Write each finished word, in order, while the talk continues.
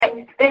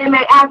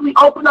Amen. As we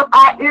open up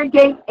our ear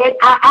gates and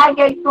our eye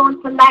gates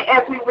on tonight,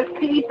 as we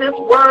receive this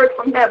word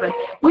from heaven,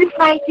 we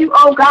thank you,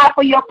 oh God,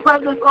 for your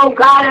presence, oh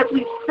God, as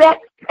we set,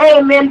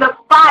 amen, the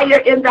fire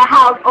in the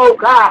house, oh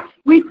God.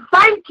 We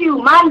thank you,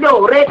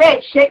 Mando,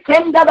 Rebe,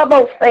 Shekenda, the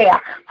Bosea.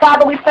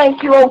 Father, we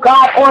thank you, oh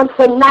God, on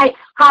tonight.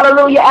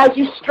 Hallelujah, as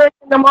you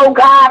strengthen them, oh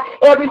God,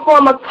 every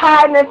form of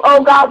tiredness,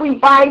 oh God, we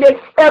bind it,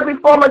 every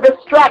form of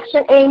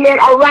distraction, amen,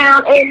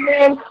 around,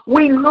 amen,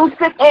 we loose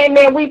it,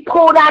 amen, we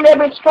pull down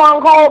every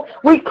stronghold,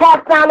 we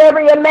cast down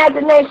every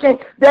imagination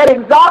that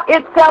exalts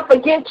itself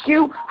against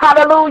you,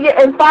 hallelujah,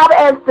 and Father,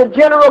 as the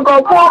general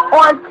goes forth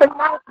on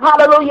tonight,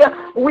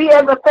 hallelujah, we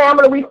as a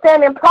family, we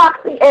stand in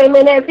proxy,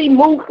 amen, as he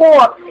moves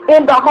forth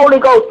in the Holy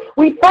Ghost.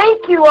 We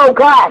thank you, oh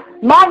God,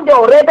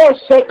 Mando, Rebe,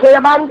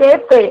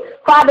 Shekebandese,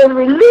 Father,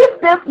 release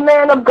this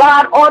man of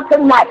God on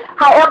tonight.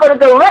 However,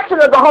 the direction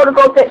of the Holy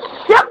Ghost is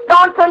shift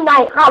on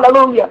tonight.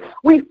 Hallelujah.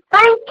 We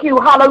thank you,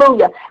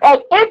 hallelujah,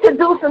 and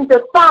introduce him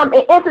to some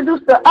and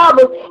introduce to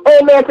others,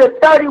 amen, to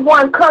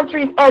 31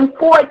 countries and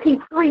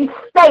 43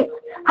 states.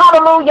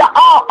 Hallelujah,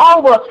 all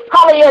over.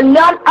 Hallelujah,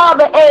 none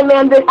other,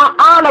 amen, than our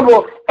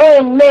honorable,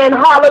 amen,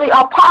 hallelujah,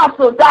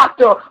 Apostle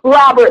Dr.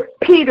 Robert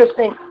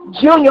Peterson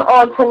Jr.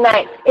 on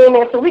tonight.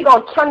 Amen. So we're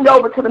going to turn it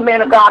over to the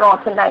man of God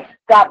on tonight.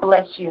 God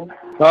bless you.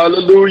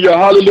 Hallelujah,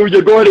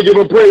 hallelujah. Go ahead and give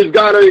him praise,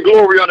 God, and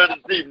glory on it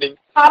this evening.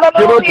 Hallelujah.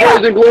 Give him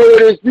praise and glory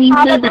this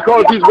evening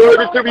because he's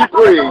worthy to be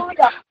praised.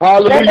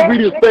 Hallelujah. We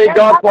just thank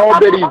God for all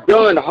that he's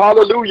done.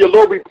 Hallelujah.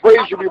 Lord, we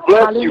praise you. We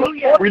bless you.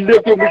 We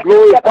lift you. We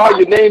glorify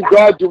your name,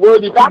 God. You're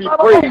worthy to be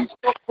praised.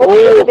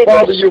 Oh,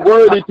 Father, you're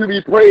worthy to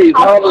be praised.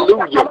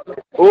 Hallelujah.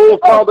 Oh,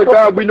 Father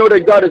God, we know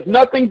that God is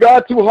nothing,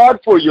 God, too hard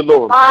for you,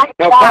 Lord.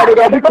 Now, Father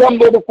God, we come,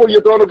 Lord, before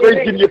your throne of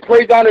grace, give you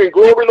praise, honor, and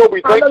glory, Lord.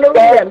 We thank you,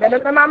 God,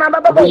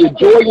 for your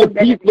joy, your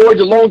peace, Lord,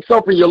 your long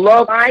suffering, your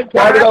love.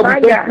 Father God,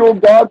 we thank you, oh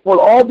God, for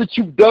all that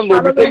you've done,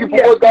 Lord. We thank you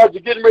for what, God,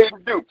 you're getting ready to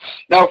do.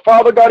 Now,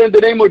 Father God, in the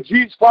name of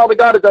Jesus, Father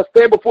God, as I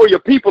stand before your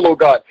people, oh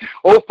God.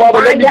 Oh, Father,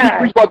 let me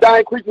decrease while thou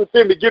increase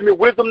within me. Give me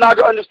wisdom now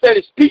to understand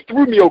it. Speak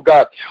through me, oh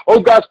God. Oh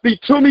God,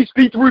 speak to me,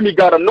 speak through me,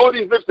 God. Anoint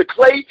these lips of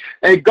clay,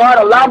 and God,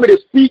 allow me to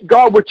speak,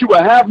 God, what you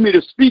will have me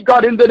to speak,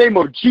 God, in the name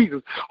of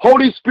Jesus.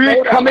 Holy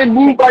Spirit, come and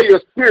move by your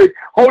Spirit.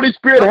 Holy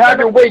Spirit, have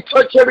your way.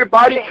 Touch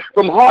everybody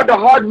from heart to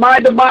heart,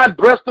 mind to mind,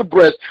 breast to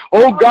breast.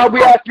 Oh God,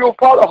 we ask your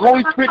Father,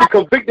 Holy Spirit, to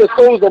convict the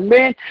souls of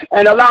men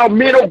and allow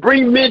men to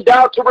bring men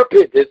down to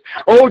repentance.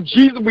 Oh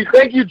Jesus, we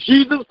thank you,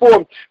 Jesus,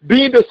 for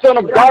being the Son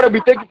of God, and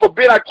we thank you for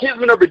being our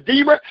kinsman and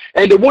redeemer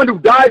and the one who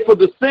died for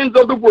the sins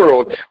of the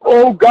world.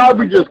 Oh God,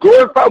 we just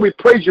glorify, we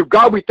praise you,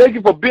 God. We thank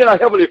you for being our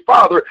Heavenly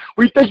Father.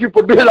 We thank you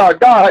for being our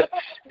God,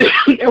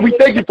 and we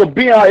thank you for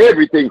being our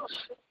everything.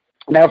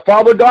 Now,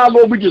 Father God,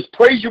 Lord, we just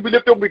praise you, we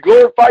lift up, we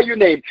glorify your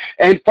name.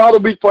 And Father,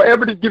 we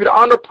forever just give you the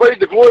honor, praise,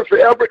 the glory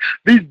forever.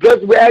 These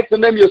blessings we ask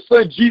in the name of your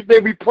Son, Jesus'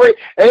 name we pray.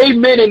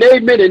 Amen and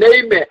amen and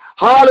amen.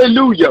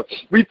 Hallelujah.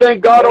 We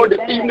thank God on this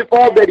evening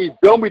for all that he's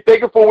done. We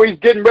thank him for what he's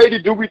getting ready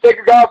to do. We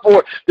thank God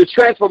for the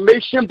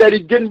transformation that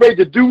he's getting ready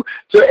to do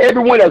to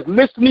everyone that's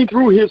listening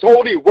through his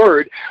holy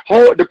word,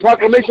 the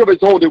proclamation of his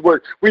holy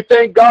word. We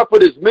thank God for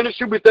this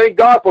ministry. We thank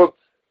God for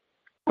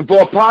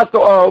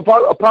Apostle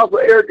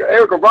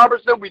Erica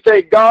Robertson. We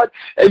thank God,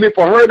 amen,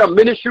 for her and her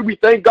ministry. We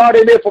thank God,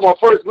 amen, for my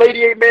first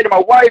lady, amen, and my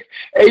wife,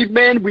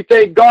 amen. We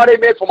thank God,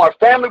 amen, for my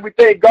family. We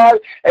thank God,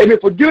 amen,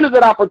 for giving us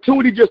an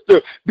opportunity just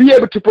to be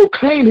able to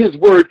proclaim his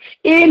word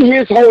in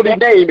his holy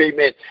name,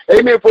 amen.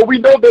 Amen, for we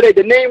know that at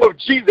the name of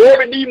Jesus,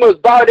 every knee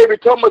must bow and every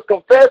tongue must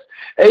confess,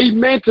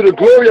 amen, to the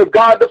glory of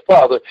God the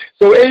Father.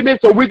 So, amen,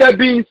 so with that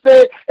being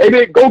said,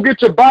 amen, go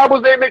get your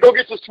Bibles, amen, go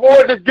get your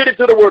swords, let's get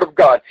into the word of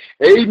God,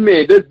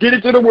 amen. Let's get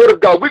into the word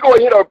of God. We're going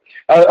to hit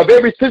a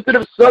very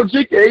sensitive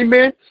subject,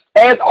 amen,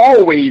 as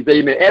always,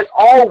 amen, as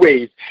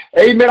always,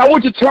 amen. I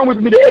want you to turn with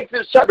me to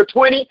Exodus chapter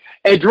 20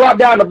 and drop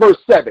down to verse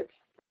 7.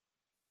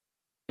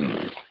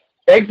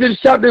 Exodus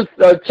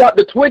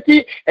chapter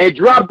 20 and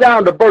drop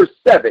down to verse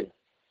 7.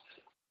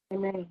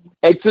 Amen.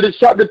 Exodus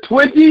chapter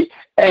 20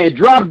 and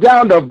drop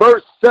down to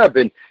verse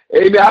 7.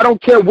 Amen. I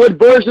don't care what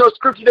version of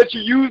scripture that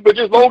you use, but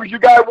just as long as you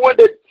got one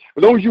that,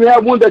 as long as you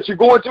have one that you're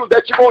going to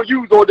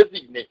use on this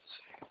evening.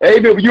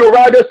 Amen. When you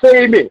arrive there,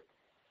 say amen.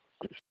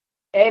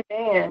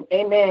 Amen.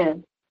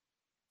 Amen.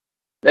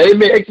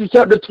 Amen. Exodus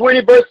chapter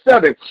 20, verse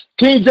 7.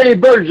 King James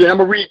Version. I'm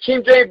going to read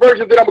King James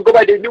Version, then I'm going to go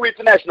back to the New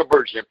International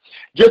Version,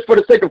 just for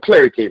the sake of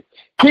clarity.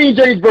 King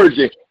James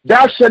Version.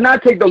 Thou shalt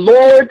not take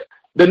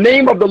the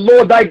name of the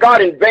Lord thy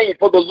God in vain,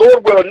 for the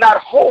Lord will not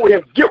hold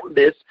him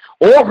guiltless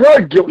or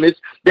her guiltless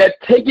that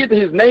taketh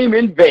his name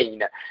in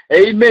vain.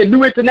 Amen.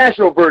 New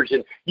International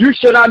Version. You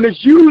shall not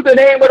misuse the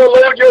name of the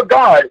Lord your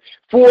God,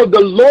 for the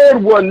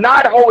Lord will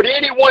not hold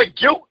anyone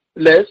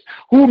guiltless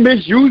who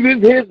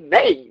misuses his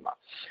name.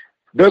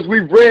 Thus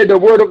we've read the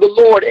word of the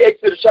Lord,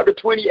 Exodus chapter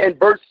 20 and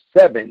verse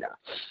 7.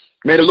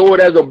 May the Lord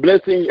as a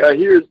blessing,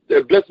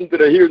 blessing to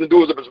the hearers and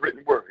doers of his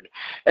written word.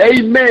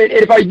 Amen.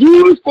 And if I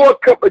use for a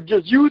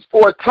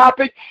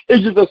topic,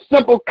 it's just a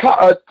simple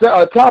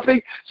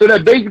topic so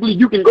that basically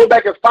you can go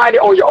back and find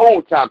it on your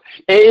own time.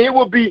 And it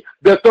will be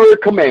the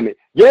third commandment.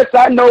 Yes,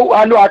 I know,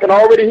 I can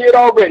already hear it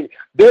already.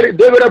 There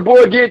that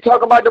boy again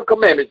talking about the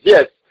commandments.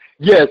 Yes.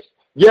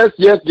 We're going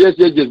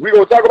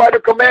to talk about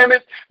the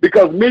commandments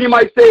because many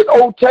might say it's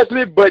Old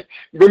Testament, but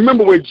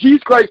remember when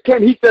Jesus Christ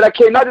came, he said, I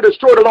came not to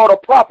destroy the law of the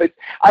prophets.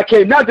 I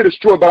came not to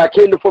destroy, but I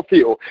came to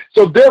fulfill.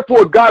 So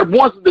therefore, God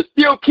wants us to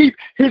still keep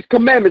his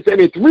commandments,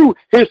 through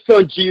his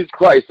son, Jesus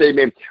Christ,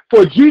 amen.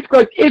 For Jesus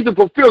Christ is the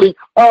fulfilling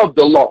of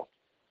the law.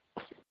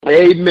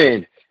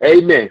 Amen. As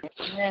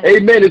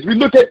we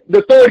look at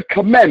the third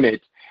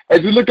commandment,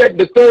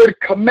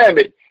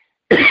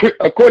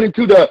 according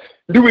to the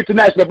New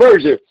International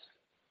Version,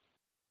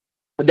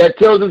 that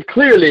tells us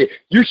clearly,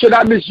 you should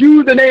not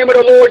misuse the name of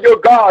the Lord your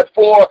God,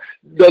 for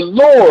the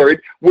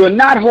Lord will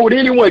not hold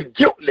anyone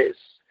guiltless.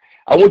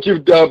 I want you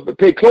to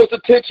pay close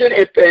attention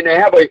and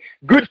have a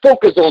good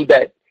focus on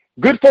that.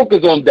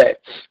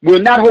 Will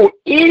not hold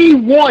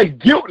anyone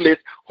guiltless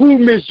who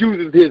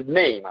misuses his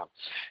name.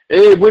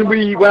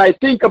 When I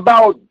think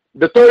about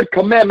the third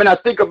commandment, I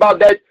think about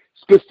that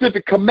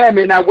specific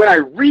commandment. Now, when I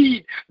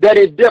read that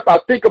in depth, I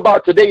think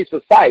about today's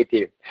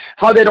society,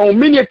 how that on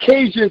many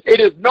occasions it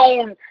is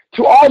known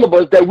to all of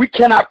us that we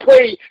cannot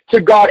pray to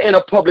God in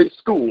a public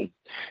school.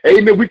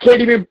 Amen. We can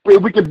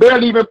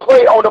barely even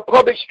pray on a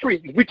public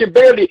street. We can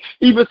barely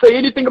even say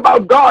anything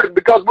about God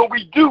because when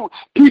we do,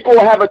 people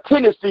have a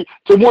tendency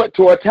to want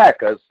to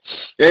attack us.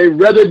 And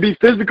whether it be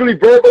physically,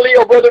 verbally,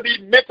 or whether it be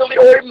mentally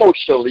or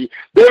emotionally,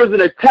 there is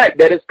an attack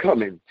that is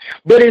coming.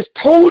 But it's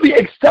totally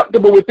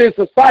acceptable within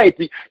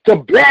society to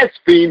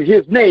blaspheme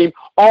his name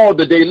all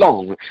the day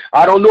long.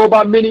 I don't know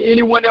about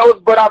anyone else,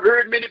 but I've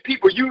heard many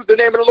people use the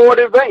name of the Lord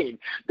in vain.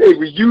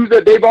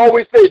 They've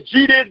always said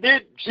GD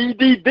did,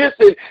 GD this,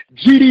 and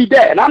GD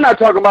that. And I'm not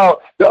talking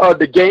about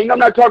the gang. I'm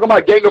not talking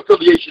about gang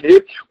affiliation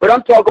here, but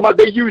I'm talking about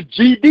they use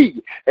GD.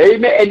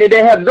 Amen. And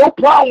they have no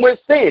problem with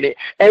saying it.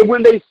 And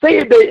when they say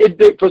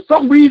it, for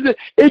some reason,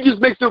 it just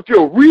makes them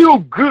feel real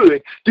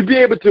good to be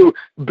able to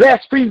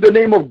blaspheme the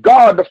name of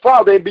God the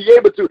Father and be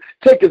able to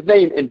take his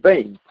name in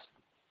vain.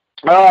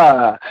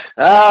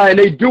 And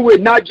they do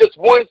it not just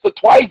once or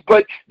twice,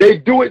 but they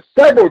do it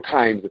several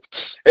times.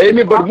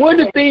 Amen. But one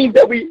of the things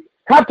that we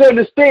have to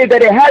understand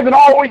that it hasn't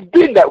always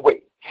been that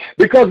way.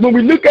 Because when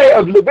we look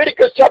at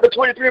Leviticus chapter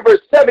 23,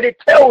 verse 7, it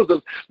tells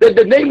us that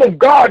the name of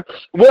God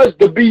was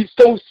to be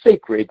so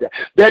sacred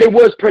that it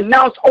was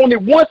pronounced only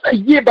once a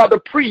year by the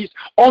priest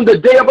on the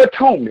Day of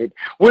Atonement.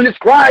 When the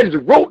scribes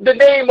wrote the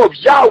name of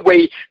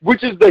Yahweh,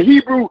 which is the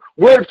Hebrew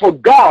word for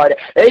God,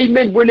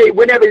 amen,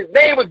 whenever his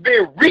name was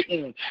being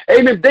written,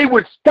 amen, they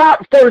would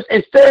stop first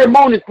and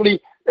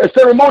ceremoniously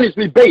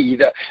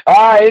bathe.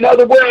 In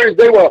other words,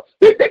 they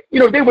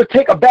would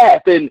take a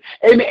bath and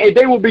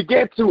they would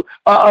begin to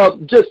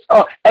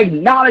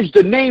acknowledge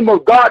the name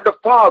of God the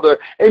Father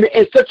in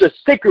such a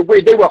sacred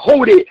way. They would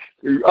hold it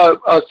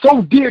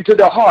so dear to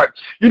their heart.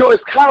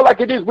 It's kind of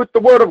like it is with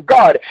the word of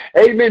God.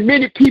 Amen.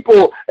 Many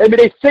people,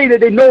 they say that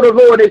they know the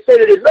Lord, they say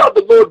that they love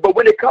the Lord, but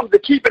when it comes to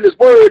keeping his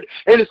word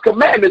and his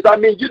commandments, their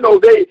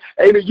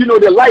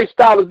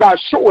lifestyle is not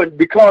showing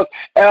because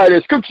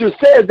the scripture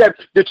says that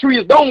the tree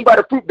is known by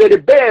the fruit that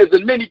it bears,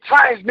 and many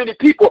times many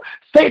people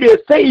say they're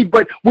saved,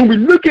 but when we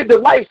look at the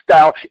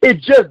lifestyle, it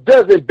just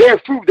doesn't bear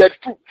forth that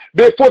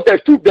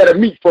fruit that are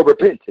meet for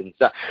repentance.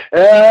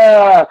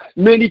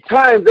 Many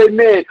times,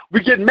 amen,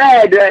 we get mad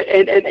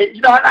and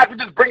I can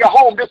just bring it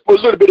home just for a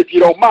little bit if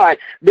you don't mind.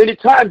 Many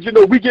times,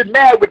 we get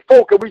mad with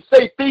folk and we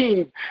say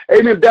things,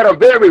 amen, that are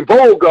very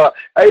vulgar,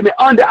 amen,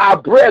 under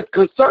our breath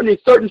concerning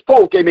certain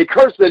folk, amen,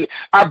 cursing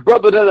our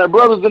brothers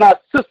and our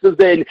sisters,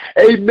 and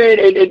amen,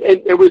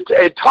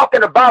 and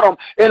talking about them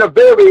in a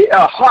very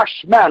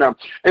harsh manner.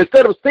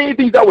 Instead of saying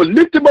things that will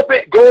lift them up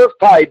and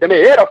glorify them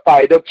and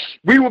edify them,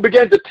 we will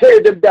begin to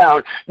tear them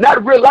down,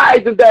 not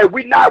realizing that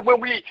when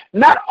we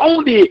not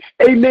only,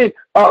 amen,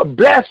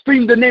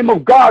 blaspheme the name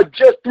of God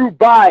just through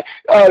by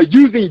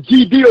using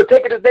GD or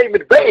taking his name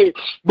in vain,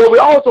 but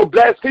we're also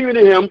blaspheming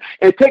him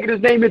and taking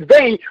his name in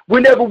vain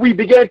whenever we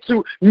begin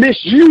to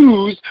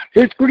misuse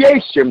his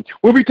creation.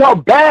 When we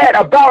talk bad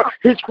about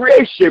his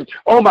creation,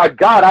 oh my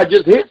God, I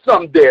just hit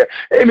something there.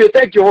 Amen.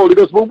 Thank you, Holy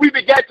Ghost. When we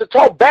begin to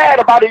talk bad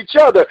about each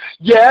other,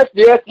 yes,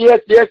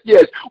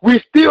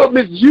 we're still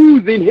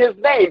misusing his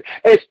name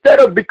instead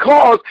of,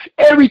 because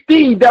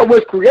everything that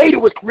was created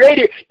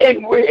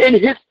in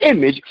his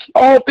image.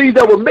 All things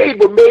that were made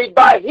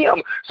by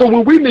him. So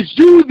when we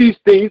misuse these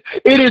things,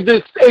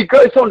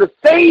 it's on the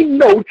same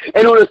note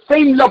and on the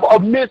same level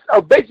of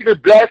basically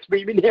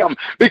blaspheming him,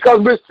 because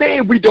we're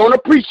saying we don't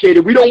appreciate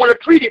it. We don't want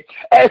to treat it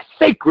as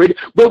sacred,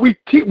 but we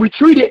treat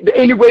it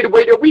the way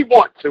that we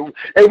want to,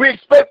 and we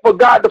expect for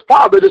God the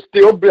Father to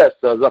still bless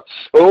us.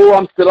 Oh,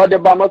 I'm still out there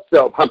by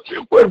myself.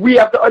 What we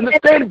have to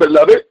understand,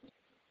 beloved,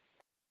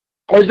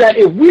 is that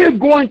if we're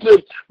going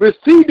to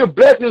receive the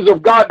blessings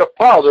of God the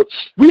Father,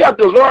 we have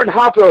to learn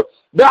how to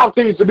allow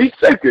things to be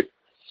sacred.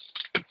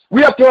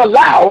 We have to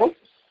allow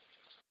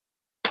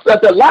We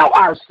have to allow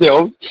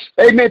ourselves,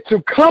 amen,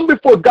 to come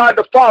before God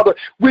the Father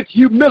with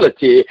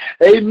humility.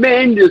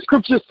 Amen. The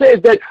scripture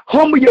says that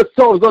humble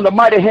yourselves on the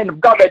mighty hand of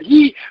God, that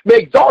he may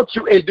exalt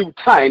you in due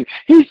time.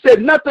 He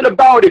said nothing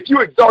about if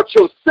you exalt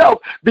yourself,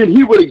 then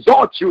he will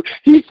exalt you.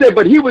 He said,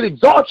 but he will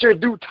exalt you in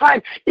due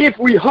time if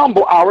we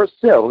humble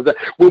ourselves.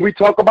 When we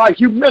talk about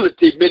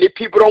humility, many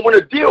people don't want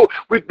to deal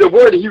with the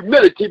word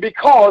humility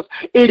because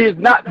it is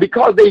not,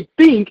 because they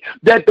think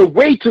that the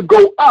way to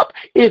go up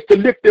is to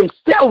lift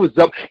themselves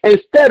up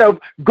instead of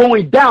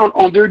going down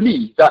on their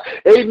knees.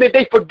 Amen.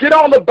 They forget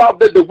all about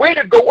that. The way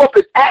to go up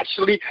is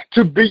actually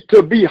to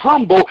be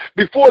humble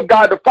before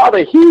God the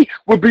Father. He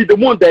will be the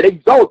one that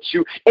exalts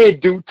you in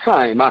due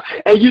time.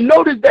 And you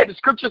notice that the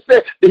scripture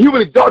said that he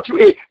will exalt you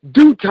in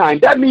due time.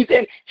 That means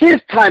in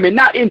his time and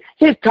not in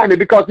his timing,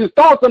 because his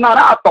thoughts are not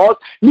our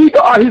thoughts, neither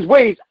are his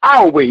ways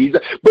our ways.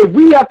 But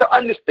we have to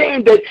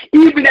understand that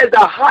even as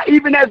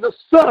the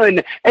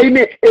sun,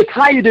 amen, is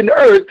higher than the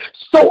earth,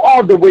 so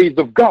are the ways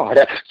of God.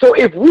 So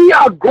if we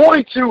are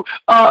going to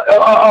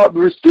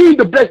receive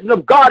the blessings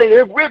of God, and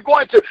if we're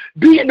going to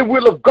be in the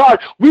will of God,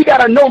 we got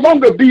to no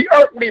longer be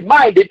earthly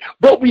minded,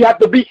 but we have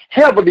to be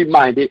heavenly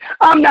minded.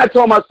 I'm not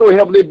talking about so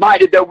heavenly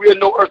minded that we are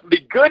no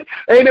earthly good,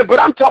 amen, but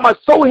I'm talking about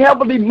so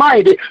heavenly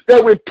minded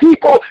that when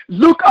people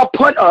look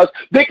upon us,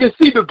 they can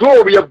see the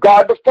glory of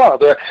God the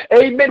Father.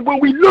 Amen. When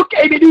we look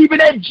at it,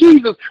 even at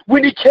Jesus,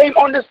 when he came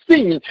on the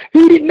scene,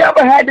 he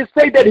never had to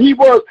say that he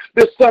was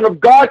the Son of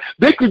God.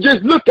 They could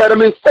just look at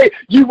him and say,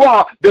 you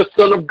are the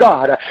Son of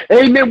God.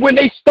 Amen. When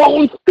they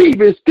stoned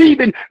Stephen's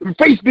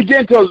face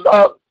began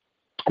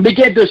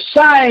to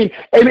shine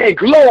and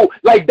glow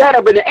like that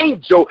of an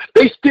angel.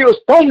 They still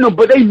stoned him,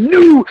 but they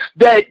knew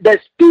that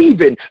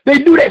Stephen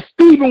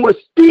was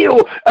still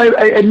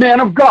a man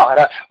of God.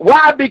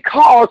 Why?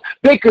 Because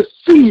they could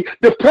see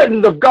the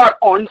presence of God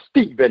on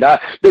Stephen.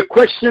 The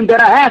question that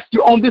I ask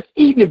you on this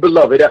evening,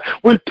 beloved,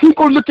 when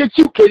people look at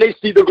you, can they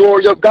see the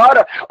glory of God,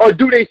 or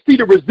do they see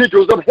the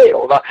residuals of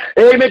hell?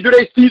 Amen. Do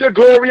they see the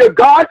glory of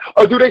God,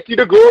 or do they see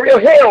the glory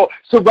of hell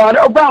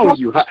surrounded around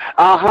you?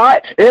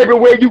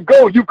 Everywhere you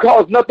go, you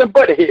cause nothing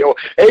but hell.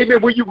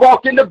 Amen. When you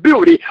walk in the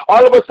building,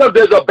 all of a sudden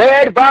there's a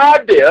bad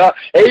vibe there.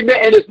 Amen.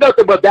 And it's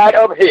nothing but that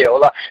of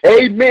hell.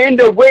 Amen.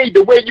 The way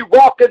you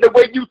walk and the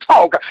way you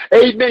talk,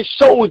 amen,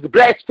 shows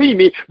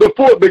blasphemy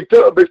before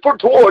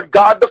toward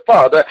God the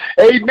Father.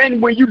 Amen.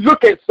 When you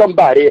look at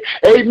somebody,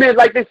 amen,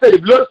 like they said,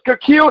 if looks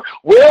could kill,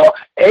 well,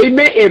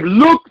 amen, if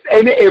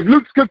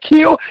looks could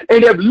kill,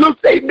 and if looks,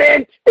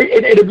 amen,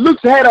 and if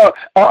looks had a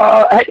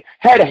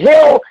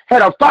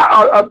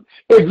fire,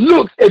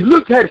 if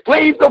looks had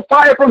flames of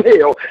fire from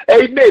hell,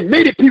 amen,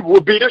 many people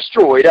will be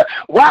destroyed.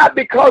 Why?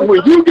 Because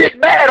when you get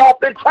mad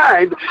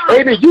oftentimes,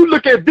 amen, you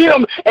look at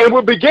them and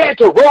will begin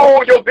to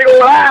roll your big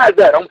old eyes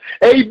at them,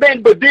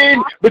 amen, but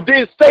then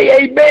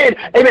say, amen,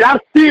 I'm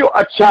still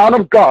a child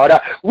of God.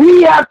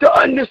 We have to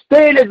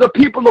understand as a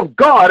people of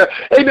God,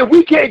 amen,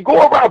 we can't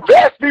go around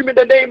blaspheming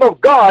the name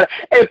of God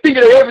and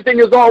thinking that everything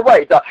is all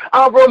right.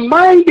 I'm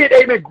reminded,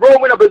 amen,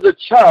 growing up as a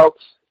child,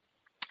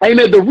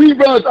 amen, the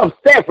reruns of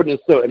Sanford and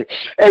Son.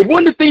 And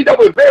one of the things that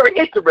was very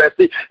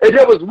interesting is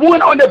there was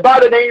one on there by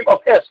the name of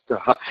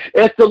Esther.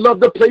 Esther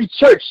loved to play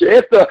church.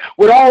 Esther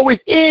would always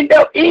end,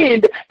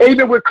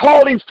 amen, with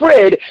calling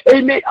Fred,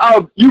 amen,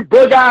 you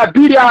bug-eyed,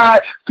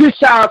 beady-eyed,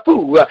 fish-eyed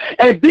fool.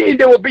 And then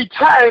there would be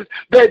times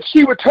that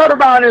she would turn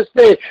around and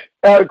say,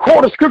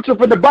 quote a scripture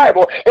from the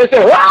Bible and say,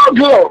 oh,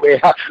 glory,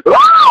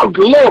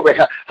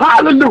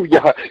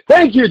 hallelujah,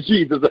 thank you,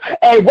 Jesus.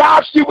 And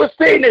while she was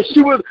saying that,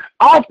 she would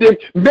often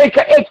make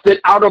an exit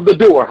out of the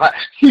door.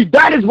 See,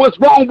 that is what's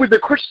wrong with the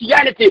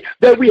Christianity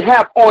that we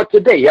have on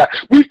today.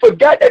 We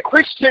forget that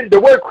the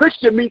word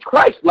Christian means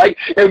Christ-like,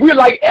 and we're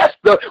like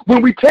Esther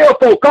when we tell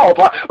folk off,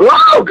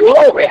 oh,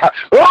 glory,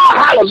 oh,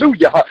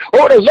 hallelujah,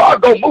 oh, the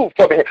Lord gonna move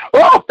for me,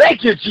 oh,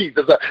 thank you,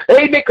 Jesus,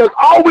 amen, because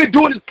all we're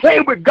doing is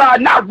playing with God,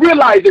 not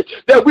realizing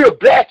that we're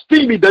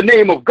blaspheming the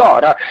name of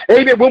God.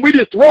 Amen. When we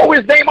just throw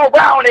his name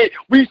around and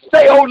we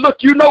say, oh, look,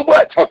 you know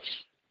what?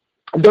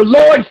 The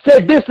Lord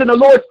said this and the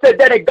Lord said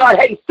that, and God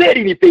hadn't said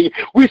anything.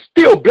 We're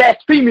still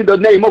blaspheming the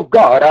name of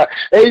God.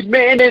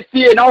 Amen. And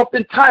see, and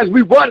oftentimes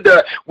we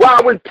wonder why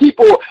when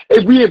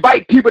if we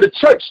invite people to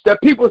church, that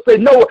people say,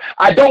 no,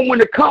 I don't want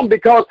to come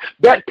because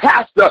that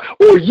pastor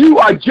or you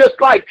are just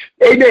like,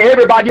 amen,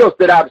 everybody else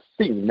that I've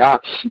seen.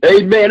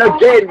 Amen.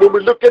 Again, when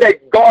we're looking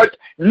at God's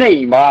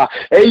name,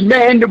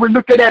 amen, we're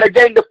looking at,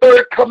 again, the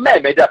third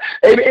commandment.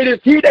 Amen. It is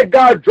here that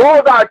God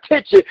draws our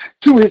attention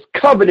to his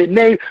covenant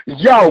name,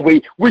 Yahweh,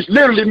 which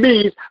literally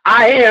means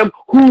I am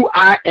who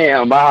I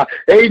am.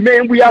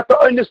 Amen. We have to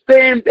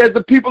understand as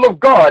the people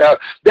of God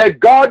that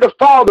God the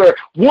Father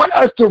wants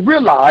us to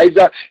realize,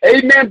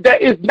 amen,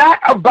 that it's not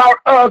about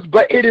us,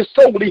 but it is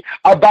solely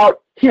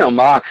about him.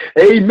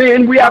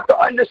 Amen. We have to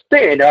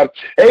understand,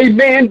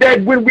 amen,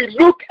 that when we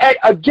look at,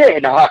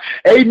 again,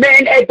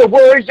 amen, at the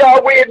word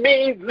Yahweh, it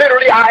means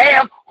literally I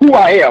am who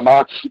I am,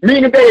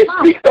 meaning that it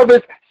speaks of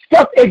his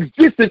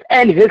self-existence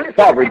and his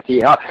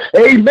sovereignty.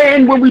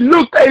 Amen. When we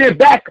look at it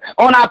back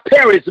on our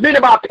parents, many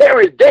of our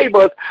parents gave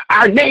us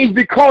our names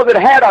because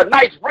it had a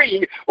nice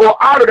ring or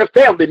honored a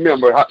family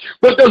member.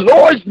 But the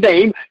Lord's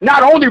name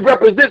not only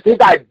represents his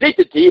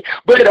identity,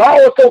 but it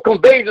also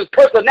conveys his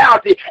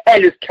personality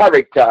and his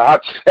character.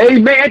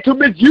 Amen. To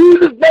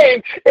misuse his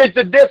name is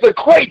to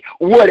desecrate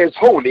what is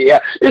holy.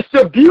 It's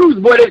to abuse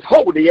what is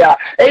holy.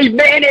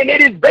 Amen. And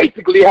it is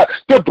basically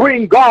to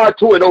bring God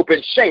to an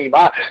open shame.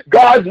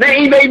 God's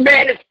name,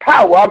 amen, is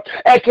power.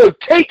 And to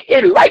take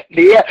it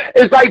lightly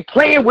is like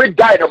playing with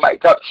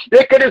dynamite.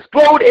 It can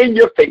explode in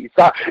your face.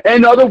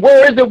 In other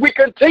words, if we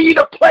continue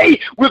to play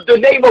with the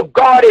name of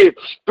God and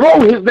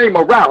throw his name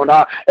around,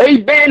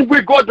 amen,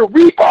 we're going to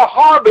reap a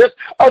harvest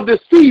of the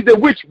seeds in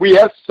which we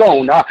have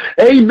sown.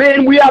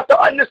 Amen. We have to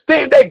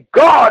understand that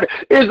God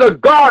is a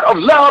God of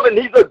love, and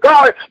he's a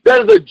God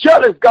that is a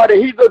jealous God,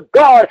 and he's a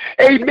God,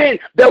 amen,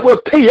 that will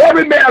pay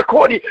every man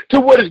according to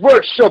what his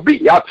work shall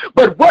be.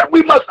 But what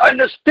we must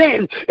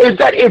understand is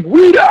that if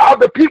we are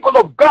the people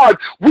of God,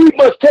 we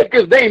must take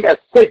his name as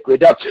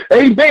sacred.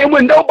 Amen.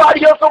 When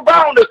nobody else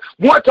around us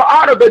wants to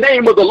honor the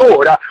name of the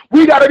Lord,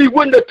 we got to be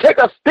willing to take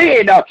a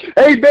stand.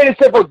 Amen. And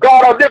say, for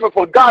God I'm living,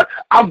 for God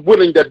I'm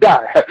willing to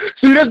die.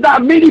 See, there's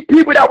not many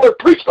people that will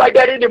preach like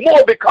that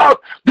anymore because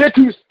they're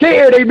too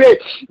scared, amen,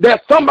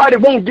 that somebody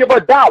won't give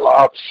a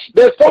dollar.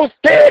 They're so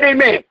scared,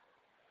 amen,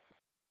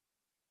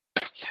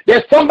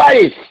 that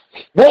somebody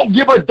won't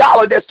give a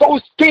dollar. They're so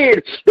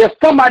scared that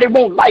somebody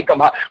won't like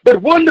them.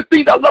 But one of the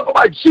things I love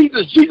about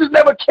Jesus, Jesus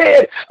never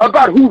cared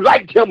about who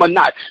liked him or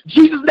not.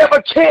 Jesus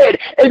never cared,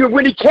 amen,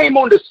 when he came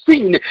on the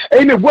scene,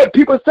 amen, what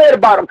people said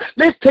about him.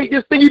 Let's take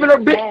this thing even a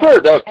bit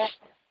further.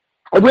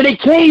 When they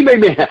came,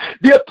 amen,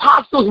 the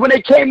apostles, when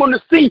they came on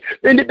the scene,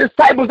 and the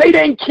disciples, they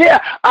didn't care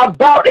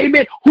about,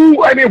 amen,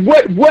 who, amen,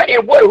 what,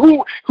 and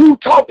what, who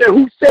talked and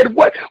who said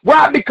what.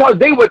 Why? Because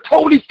they were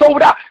totally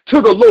sold out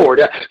to the Lord.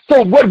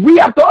 So what we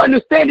have to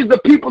understand is the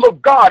people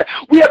of God,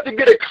 we have to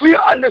get a clear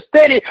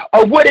understanding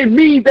of what it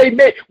means,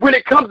 amen, when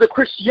it comes to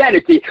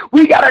Christianity.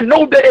 We got to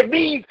know that it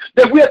means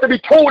that we have to be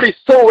totally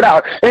sold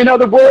out. In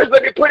other words,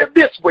 let me put it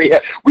this way.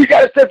 We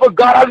got to say, for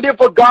God I live,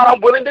 for God I'm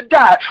willing to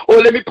die. Or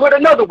let me put it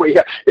another way.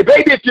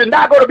 If you're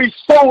not going to be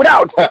sold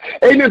out,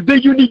 amen, then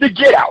you need to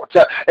get out.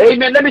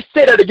 Amen. Let me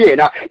say that again.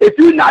 If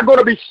you're not going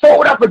to be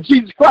sold out for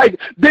Jesus Christ,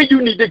 then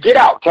you need to get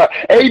out.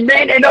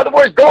 Amen. In other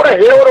words, go to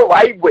hell the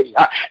right way.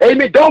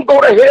 Amen. Don't go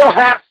to hell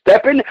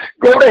half-stepping.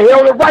 Go to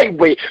hell the right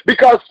way.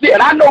 Because, see,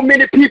 and I know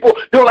many people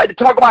don't like to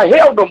talk about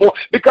hell no more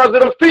because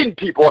it offends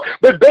people.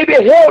 But, baby,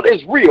 hell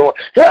is real.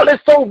 Hell is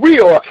so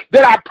real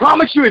that I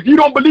promise you, if you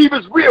don't believe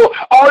it's real,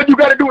 all you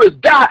got to do is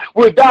die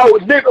without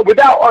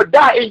or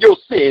die in your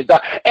sins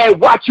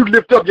and watch you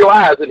lift up your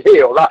eyes in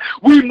hell.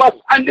 We must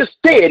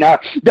understand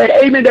that,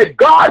 amen, that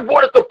God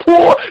wants to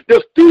pull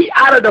the feet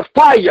out of the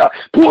fire,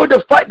 pull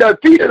the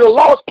feet of the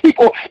lost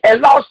people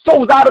and lost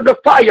souls out of the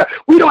fire.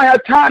 We don't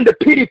have time to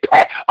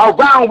pity-pat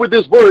around with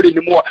this word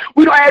anymore.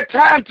 We don't have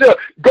time to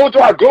go to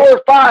our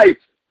glorified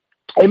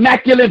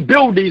immaculate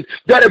buildings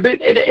that have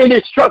been in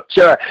its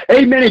structure,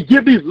 amen, and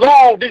give these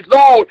long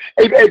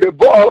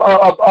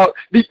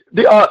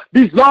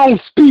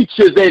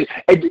speeches and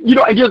you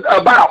know, and just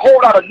about a whole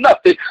lot of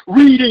nothing,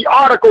 reading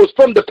articles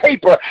from the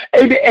paper,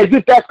 amen, as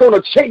if that's going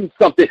to change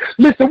something.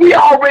 Listen, we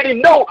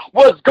already know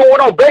what's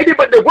going on, baby,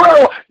 but the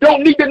world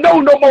don't need to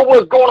know no more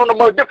what's going on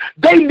among them.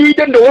 They need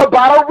to know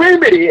about a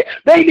remedy.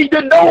 They need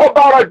to know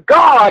about a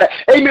God,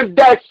 amen,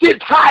 that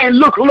sits high and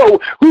look low,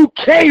 who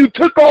came,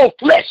 took on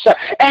flesh,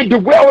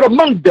 and dwelled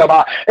among them.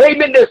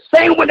 Amen. The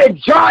same way that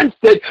John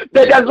said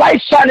that the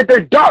light shined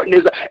in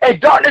darkness,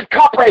 and darkness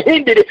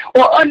comprehended it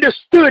or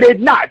understood it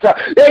not.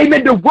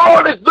 Amen. The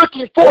world is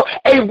looking for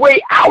a way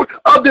out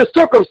of the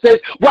circumstance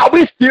while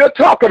we're still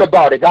talking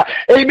about it.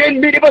 Amen.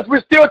 Many of us,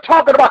 we're still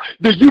talking about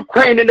the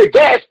Ukraine and the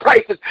gas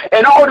prices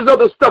and all this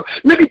other stuff.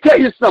 Let me tell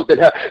you something.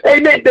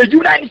 Amen. The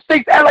United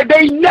States act like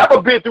they ain't never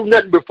been through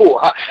nothing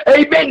before.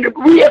 Amen.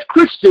 We as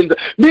Christians,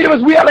 many of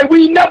us, we act like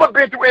we never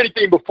been through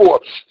anything before.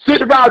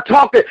 Sitting around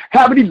talking,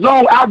 having these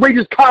long,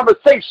 outrageous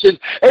conversations,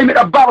 amen,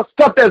 about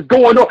stuff that's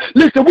going on.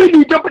 Listen, we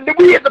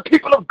as the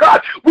people of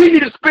God, we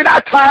need to spend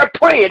our time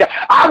praying.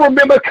 I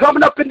remember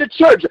coming up in the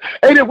church,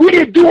 and we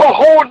didn't do a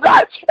whole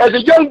lot. As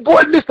a young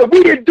boy, listen,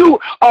 we didn't do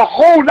a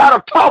whole lot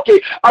of talking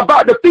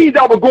about the things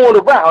that were going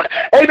around.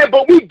 Amen,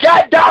 but we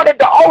got down at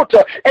the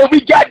altar, and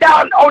we got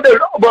down on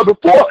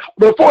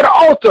before the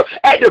altar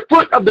at the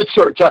foot of the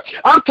church.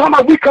 I'm talking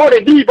about, we call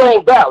it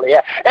Devon Valley,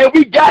 and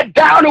we got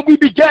down and we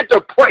began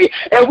to pray,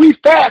 and we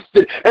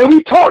fasted, and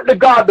we talked to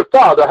God the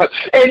Father,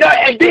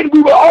 and then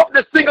we were off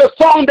to sing a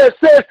song that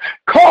says,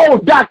 call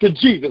Dr.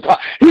 Jesus.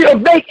 He'll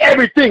make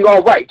every everything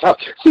all right.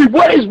 See,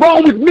 what is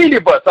wrong with many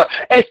of us?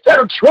 Instead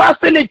of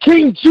trusting in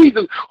King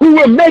Jesus, who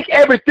will make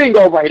everything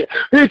all right,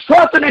 and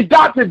trusting in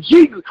Dr.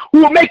 Jesus,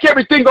 who will make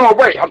everything all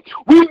right,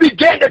 we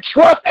begin to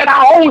trust in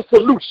our own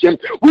solution.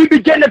 We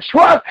begin to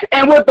trust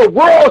in what the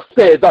world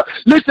says.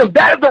 Listen,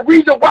 that is the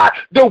reason why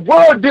the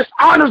world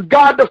dishonors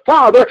God the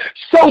Father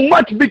so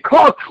much,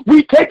 because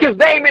we take his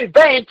name in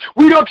vain.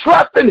 We don't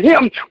trust in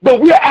him,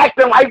 but we're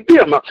acting like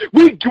them.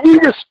 We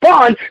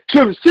respond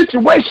to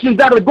situations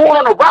that are going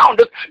on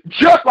around us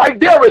just like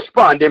they're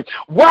responding.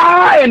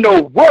 Why in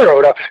the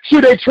world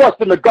should they trust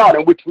in the God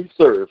in which we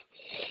serve?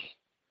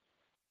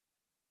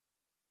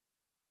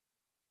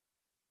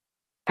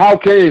 How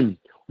can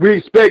we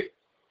expect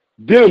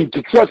them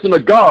to trust in the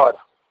God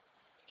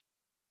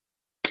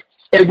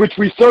in which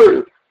we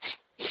serve,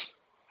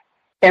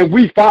 and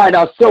we find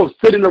ourselves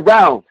sitting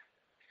around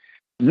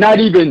not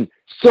even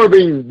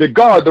serving the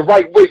God the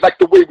right way, like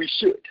the way we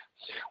should?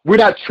 We're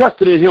not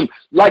trusting in him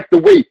like the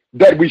way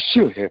that we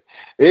should.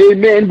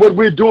 Amen. What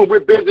we're doing,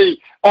 we're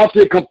busy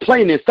often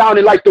complaining,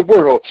 sounding like the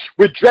world.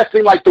 We're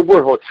dressing like the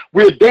world.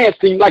 We're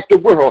dancing like the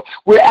world.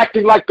 We're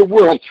acting like the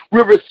world.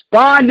 We're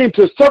responding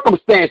to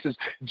circumstances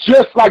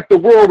just like the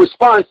world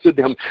responds to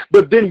them.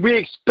 But then we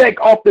expect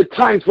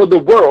oftentimes for the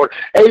world,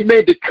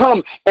 amen, to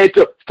come and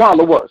to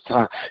follow us.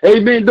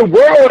 Amen. The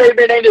world,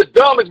 amen, ain't as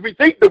dumb as we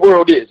think the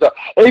world is.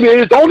 Amen.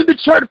 It's only the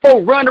church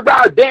folk running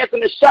around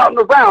dancing and shouting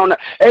around,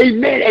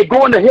 amen, and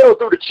going to hell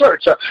through the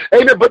church.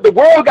 Amen. But the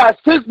world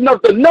got sense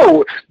enough to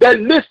know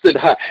that, listen,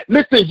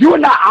 you're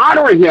not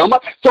honoring him,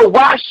 so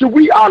why should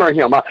we honor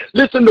him?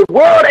 Listen, the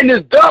world ain't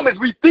as dumb as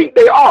we think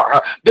they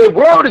are. The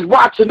world is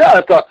watching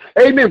us,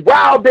 amen,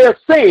 while they're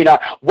saying,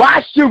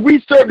 why should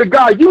we serve the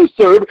God you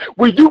serve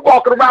when you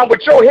walking around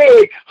with your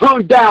head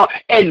hung down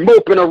and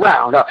moping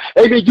around?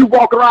 Amen, you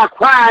walking around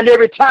crying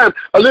every time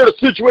a little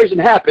situation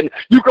happens.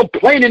 You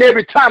complaining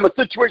every time a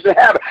situation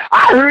happens.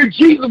 I heard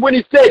Jesus when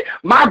he said,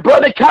 my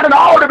brother, count it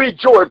all to be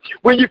joy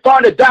when you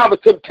find it down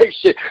with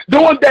temptation,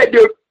 knowing that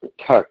you're,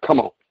 come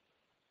on.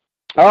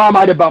 Oh, I'm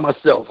out by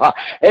myself.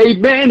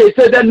 Amen. They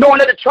said that knowing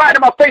that the trying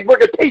of my faith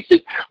work at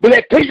patience, but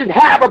that patience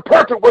have a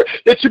perfect work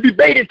that should be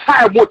made in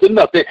time want to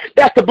nothing.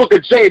 That's the book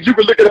of James. You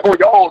can look it up on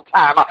your own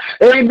time.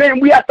 Amen.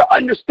 We have to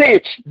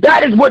understand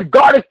that is what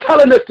God is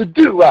telling us to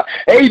do.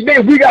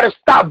 Amen. We got to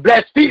stop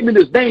blaspheming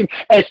his name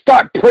and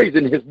start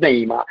praising his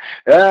name.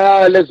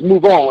 Let's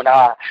move on.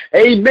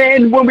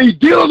 Amen. When we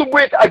deal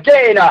with,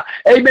 again,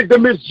 amen, the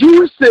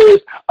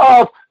misuses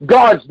of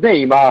God's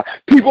name.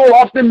 People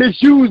often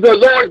misuse the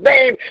Lord's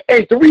name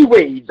in three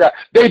ways.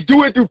 They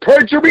do it through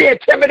perjury,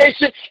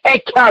 intimidation,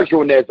 and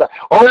casualness.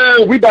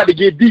 Oh, we about to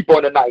get deep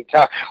on tonight.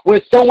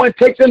 When someone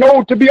takes an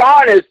oath to be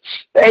honest,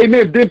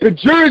 amen, then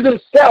perjures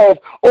himself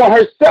or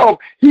herself,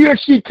 he or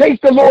she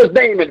takes the Lord's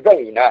name in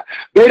vain.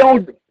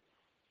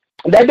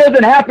 That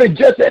doesn't happen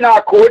just in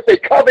our courts. They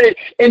cover it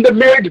in the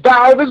marriage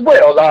vows as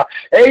well.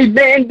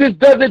 Amen. This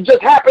doesn't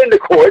just happen in the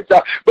courts,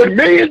 but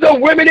millions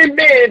of women and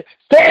men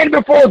stand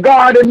before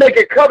God and make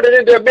a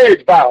covenant in their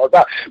marriage vows.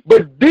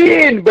 But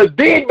then,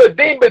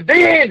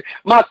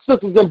 my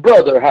sisters and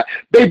brothers,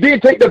 they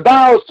did take the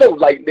vows so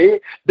lightly.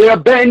 They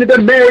abandon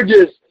their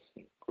marriages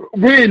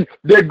when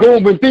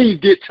things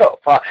get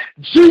tough.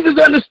 Jesus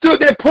understood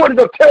the importance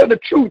of telling the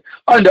truth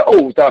under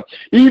oath,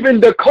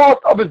 even the cost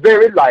of his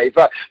very life.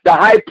 The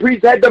high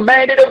priest had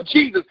demanded of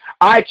Jesus,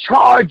 I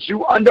charge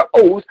you under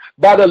oath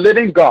by the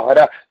living God.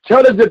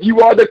 Tell us if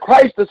you are the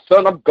Christ, the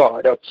Son of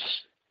God.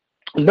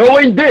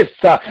 Knowing this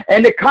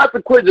and the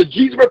consequences,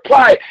 Jesus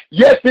replied,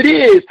 yes, it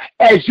is,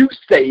 as you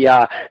say.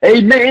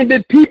 Amen.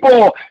 That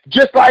people,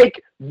 just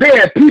like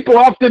people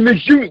often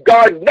misuse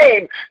God's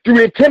name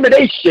through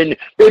intimidation.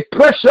 They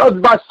pressure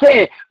others by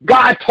saying,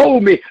 God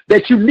told me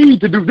that you need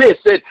to do this,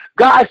 and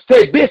God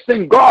said this,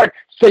 and God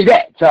say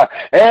that.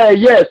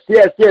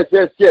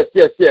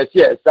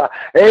 Yes.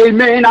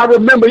 Amen. I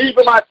remember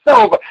even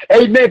myself,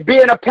 amen,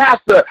 being a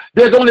pastor,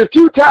 there's only a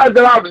few times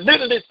that I've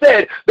literally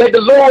said that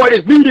the Lord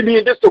is leading me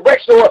in this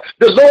direction, or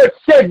the Lord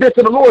said this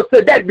and the Lord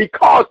said that,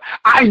 because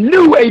I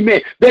knew,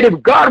 amen, that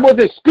if God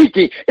wasn't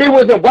speaking, it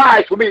wasn't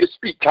wise for me to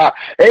speak.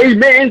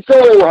 Amen.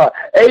 So,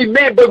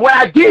 amen. But when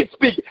I did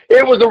speak,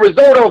 it was a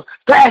result of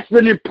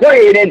fasting and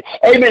praying and,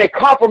 amen, a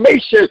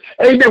confirmation,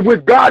 amen,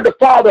 with God the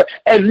Father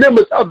and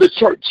members of the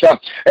church.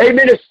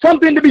 Amen. It's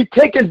something to be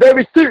taken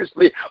very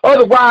seriously.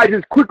 Otherwise,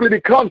 it quickly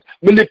becomes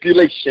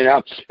manipulation.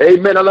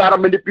 Amen. A lot of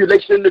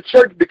manipulation in the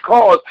church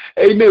because,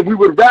 amen, we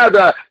would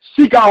rather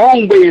seek our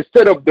own way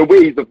instead of the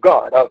ways of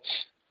God.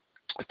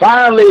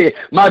 Finally,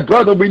 my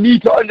brother, we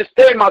need to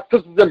understand, my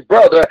sisters and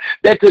brother,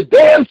 that to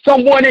damn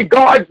someone in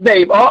God's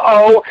name,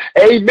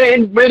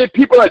 amen, many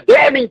people are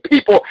damning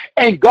people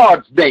in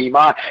God's name.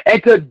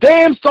 And to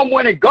damn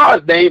someone in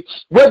God's name,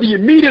 whether you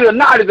mean it or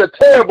not, is a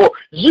terrible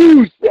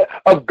use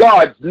of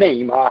God's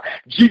name.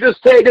 Jesus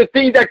said the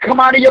things that come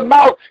out of your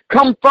mouth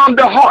come from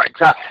the heart.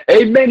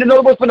 Amen. In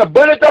other words, from the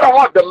abundance of the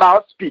heart, the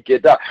mouth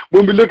speaketh.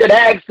 When we look at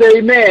Acts,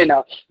 amen,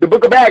 the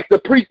book of Acts, the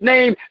priest's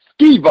name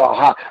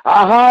Sceva.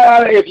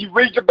 If you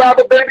read your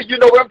Bible, baby, you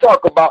know what I'm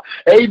talking about.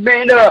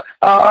 Amen.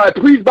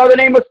 Priest by the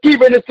name of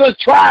Sceva and his sons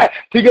try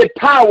to get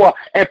power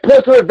and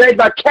personal advantage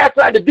by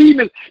casting out the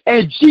demons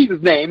in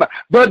Jesus' name.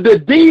 But the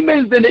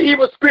demons and the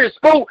evil spirit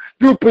spoke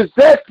through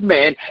possessed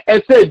men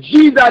and said,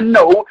 Jesus, I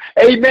know.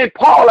 Amen.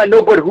 Paul, I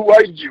know, but who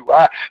are you?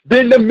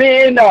 Then the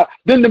man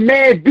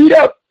beat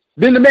up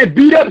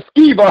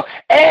Sceva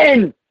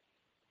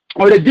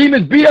the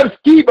demons beat up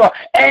Sceva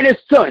and his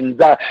sons.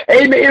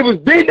 Amen. It was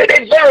then that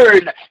they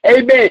learned,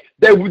 amen,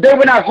 that they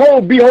will not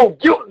behold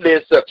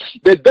guiltless,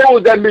 that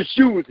those that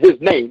misuse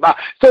his name.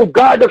 So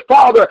God the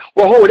Father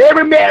will hold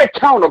every man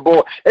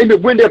accountable,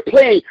 amen, when they're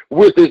playing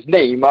with his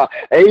name.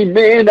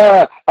 Amen.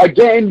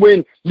 Again,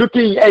 when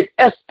looking at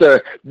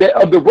Esther,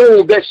 of the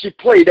role that she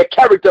played, the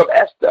character of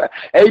Esther,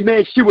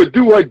 amen, she would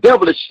do her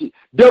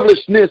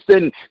devilishness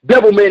and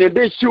devilment, and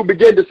then she would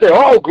begin to say,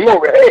 oh,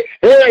 glory,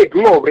 hey,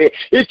 glory.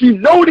 If you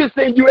notice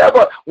and you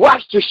ever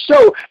watched the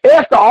show,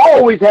 Esther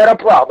always had a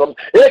problem.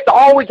 Esther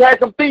always had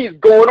some things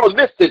going on.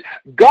 Listen,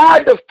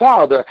 God the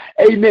Father,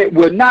 amen,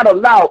 will not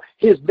allow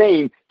his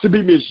name to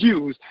be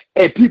misused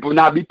and people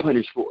not be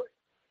punished for it.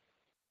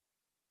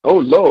 Oh,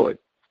 Lord.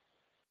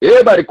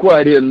 Everybody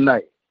quiet here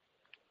tonight.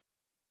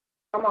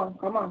 Come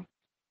on.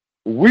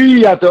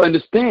 We have to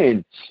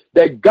understand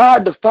that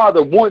God the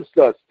Father wants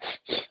us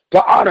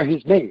to honor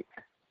his name.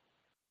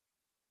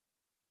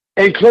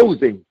 In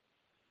closing,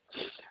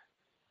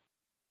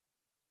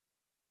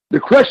 the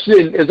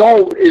question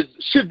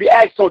should be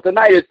asked on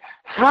tonight is,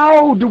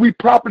 how do we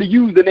properly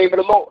use the name of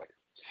the Lord?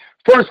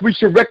 First, we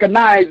should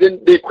recognize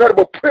the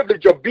incredible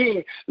privilege of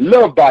being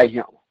loved by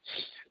him.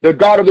 The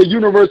God of the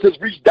universe has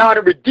reached down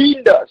and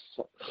redeemed us.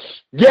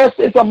 Yes,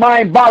 it's a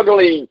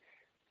mind-boggling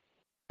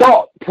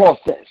thought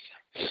process.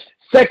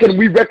 Second,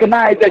 we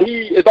recognize that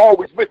he is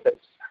always with us.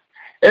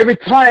 Every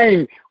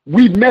time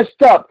we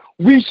messed up,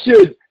 we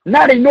should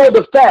not ignore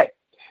the fact,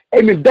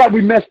 amen, that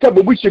we messed up,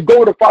 but we should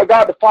go to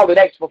God the Father and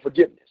ask for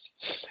forgiveness.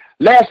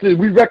 Lastly,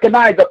 we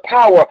recognize the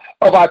power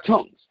of our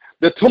tongues.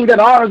 The tongue that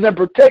honors and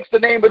protects the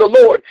name of the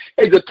Lord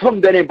is the tongue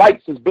that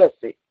invites his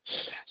blessing.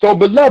 So,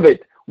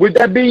 beloved, with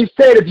that being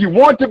said, if you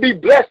want to be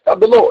blessed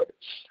of the Lord,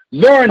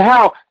 learn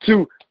how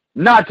to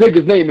not take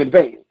his name in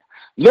vain.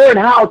 Learn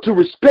how to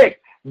respect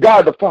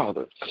God the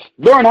Father.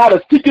 Learn how to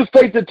seek his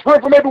face and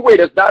turn from every way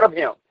that's not of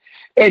him.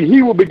 And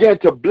he will begin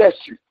to bless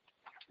you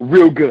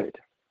real good.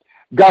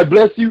 God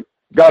bless you,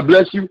 God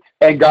bless you,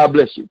 and God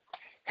bless you.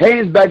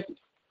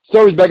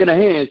 Service back in the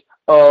hands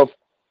of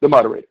the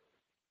moderator.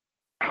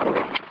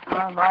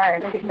 All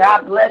right.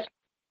 God bless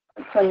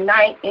you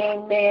tonight.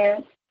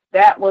 Amen.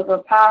 That was a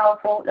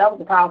powerful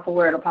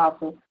word,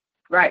 Apostle.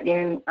 Right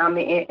then. I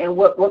mean, and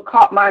what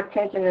caught my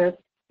attention is,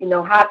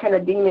 how can a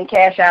demon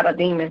cash out a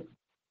demon?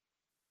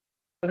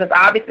 Because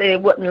obviously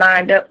it wasn't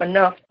lined up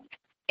enough,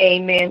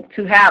 amen,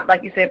 to have,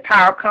 like you said,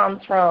 power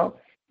comes from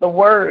the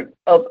word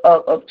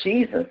of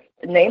Jesus,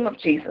 the name of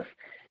Jesus.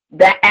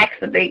 That's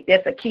a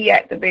key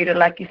activator,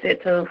 like you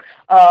said,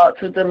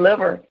 to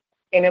deliver,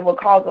 and it will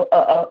cause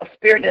a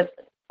spirit that's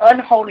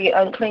unholy,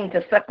 unclean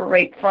to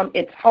separate from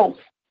its host.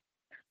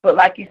 But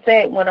like you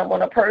said, when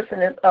a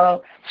person is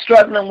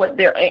struggling with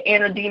their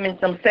inner demons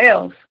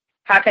themselves,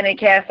 how can they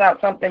cast out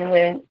something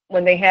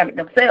when they have it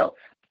themselves?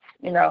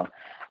 So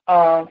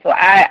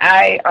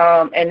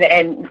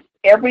and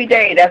every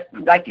day, that's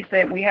like you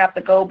said, we have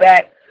to go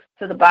back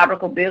to the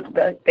biblical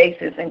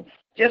basis and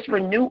just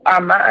renew our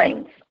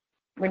minds,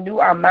 renew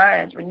our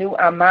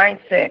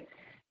mindset.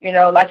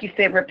 Like you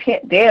said,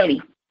 repent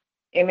daily,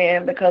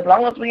 amen. Because as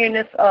long as we're in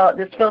this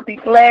filthy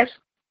flesh,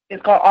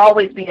 it's gonna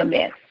always be a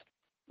mess,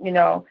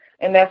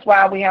 And that's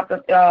why we have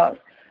to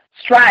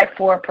strive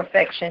for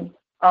perfection.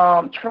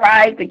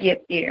 Try to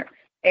get there.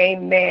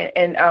 Amen.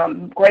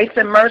 And grace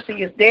and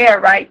mercy is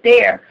right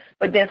there,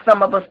 but then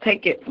some of us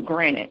take it for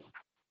granted.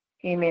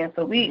 Amen.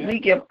 So we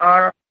give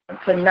honor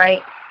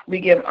tonight. We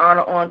give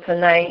honor on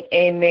tonight.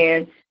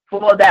 Amen.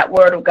 For that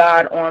word of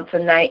God on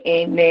tonight.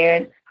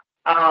 Amen.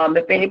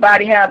 If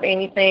anybody have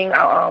anything,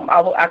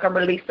 I can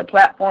release the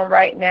platform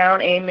right now.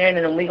 Amen.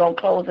 And then we're going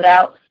to close it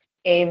out.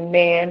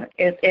 Amen.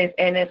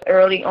 It's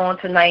early on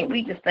tonight.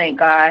 We just thank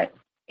God.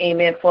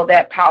 Amen. For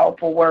that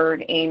powerful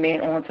word.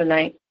 Amen. On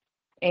tonight.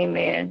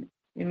 Amen.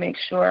 Let me make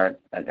sure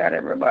I got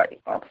everybody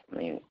off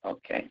mute.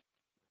 Okay.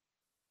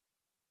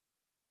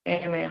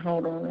 Amen.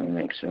 Hold on. Let me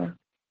make sure.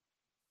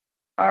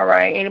 All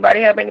right. Anybody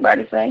have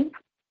anybody say?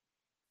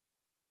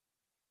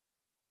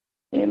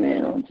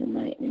 Amen. On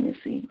tonight. Let me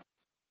see.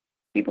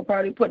 People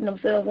probably putting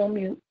themselves on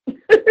mute.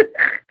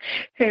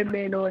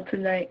 Amen. On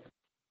tonight.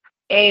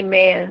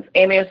 Amen.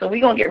 Amen. So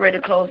we're going to get ready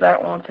to close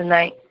out on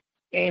tonight.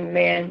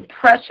 Amen.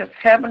 Precious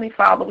Heavenly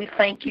Father, we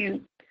thank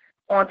you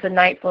on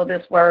tonight for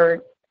this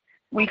word.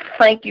 We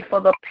thank you for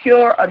the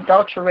pure,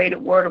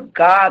 adulterated word of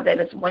God that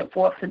has went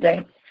forth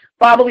today.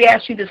 Father, we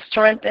ask you to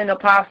strengthen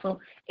Apostle.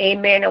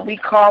 Amen. And we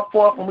call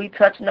forth and we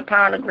touch in the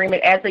power and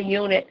agreement as a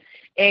unit.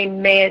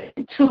 Amen.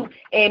 To,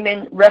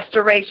 amen,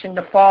 restoration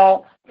to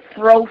fall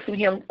through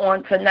him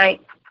on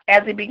tonight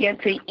as he began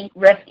to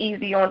rest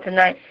easy on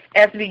tonight,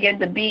 as he began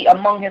to be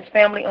among his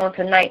family on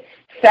tonight.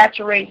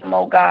 Saturate him,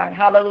 oh God.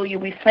 Hallelujah.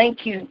 We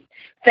thank you.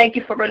 Thank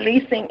you for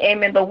releasing,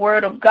 amen, the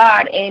word of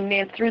God,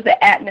 amen, through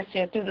the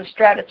atmosphere, through the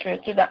stratosphere,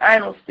 through the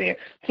ionosphere,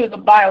 through the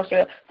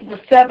biosphere, through the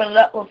 7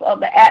 levels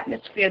of the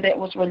atmosphere that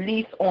was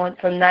released on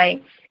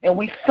tonight. And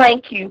we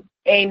thank you,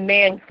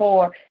 amen,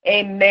 for,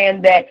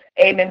 amen, that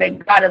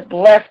God has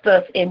blessed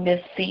us in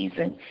this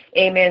season.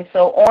 Amen.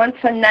 So on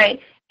tonight,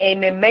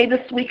 amen, may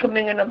the sweet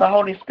communion of the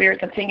Holy Spirit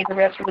continue to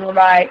rest, rule, and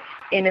abide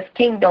in his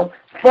kingdom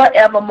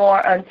forevermore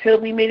until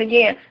we meet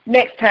again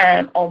next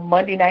time on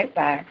Monday Night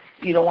 5.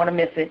 You don't want to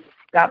miss it.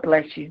 God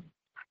bless you.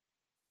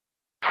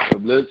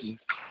 God bless you.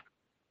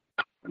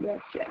 Bless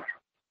you.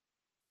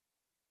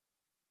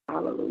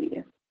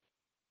 Hallelujah.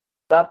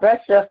 God bless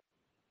you.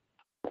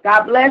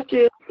 God bless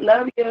you.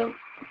 Love you.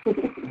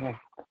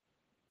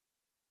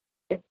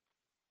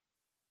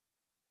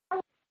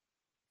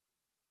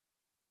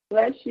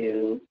 Bless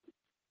you.